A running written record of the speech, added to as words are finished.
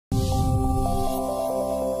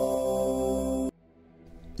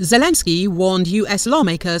Zelensky warned US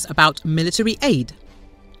lawmakers about military aid.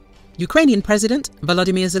 Ukrainian President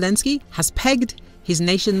Volodymyr Zelensky has pegged his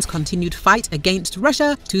nation's continued fight against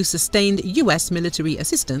Russia to sustained US military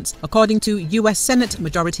assistance, according to US Senate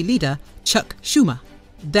Majority Leader Chuck Schumer.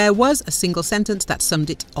 There was a single sentence that summed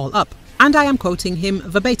it all up, and I am quoting him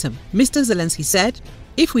verbatim. Mr. Zelensky said,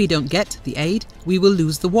 "If we don't get the aid, we will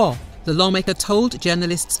lose the war," the lawmaker told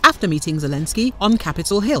journalists after meeting Zelensky on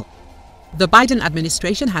Capitol Hill. The Biden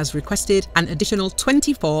administration has requested an additional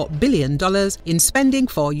 $24 billion in spending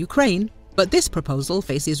for Ukraine, but this proposal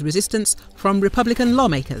faces resistance from Republican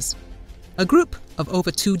lawmakers. A group of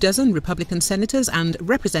over 24 Republican senators and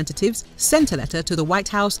representatives sent a letter to the White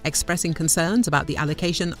House expressing concerns about the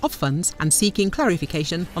allocation of funds and seeking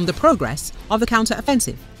clarification on the progress of the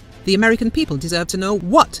counter-offensive. The American people deserve to know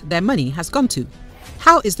what their money has gone to.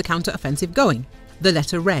 How is the counter-offensive going? The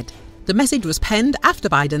letter read. The message was penned after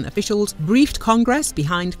Biden officials briefed Congress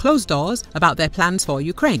behind closed doors about their plans for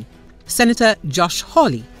Ukraine. Senator Josh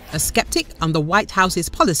Hawley, a skeptic on the White House's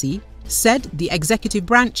policy, said the executive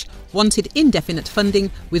branch wanted indefinite funding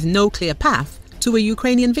with no clear path to a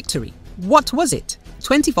Ukrainian victory. What was it?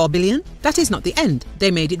 24 billion? That is not the end. They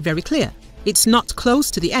made it very clear. It's not close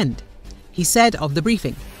to the end. He said of the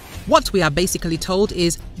briefing, "What we are basically told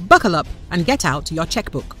is buckle up and get out your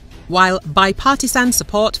checkbook." While bipartisan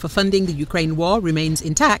support for funding the Ukraine war remains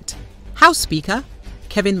intact, House Speaker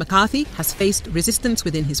Kevin McCarthy has faced resistance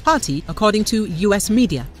within his party, according to US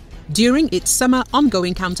media. During its summer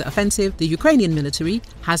ongoing counter-offensive, the Ukrainian military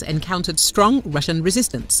has encountered strong Russian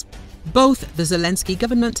resistance. Both the Zelensky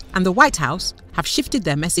government and the White House have shifted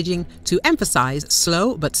their messaging to emphasize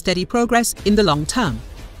slow but steady progress in the long term.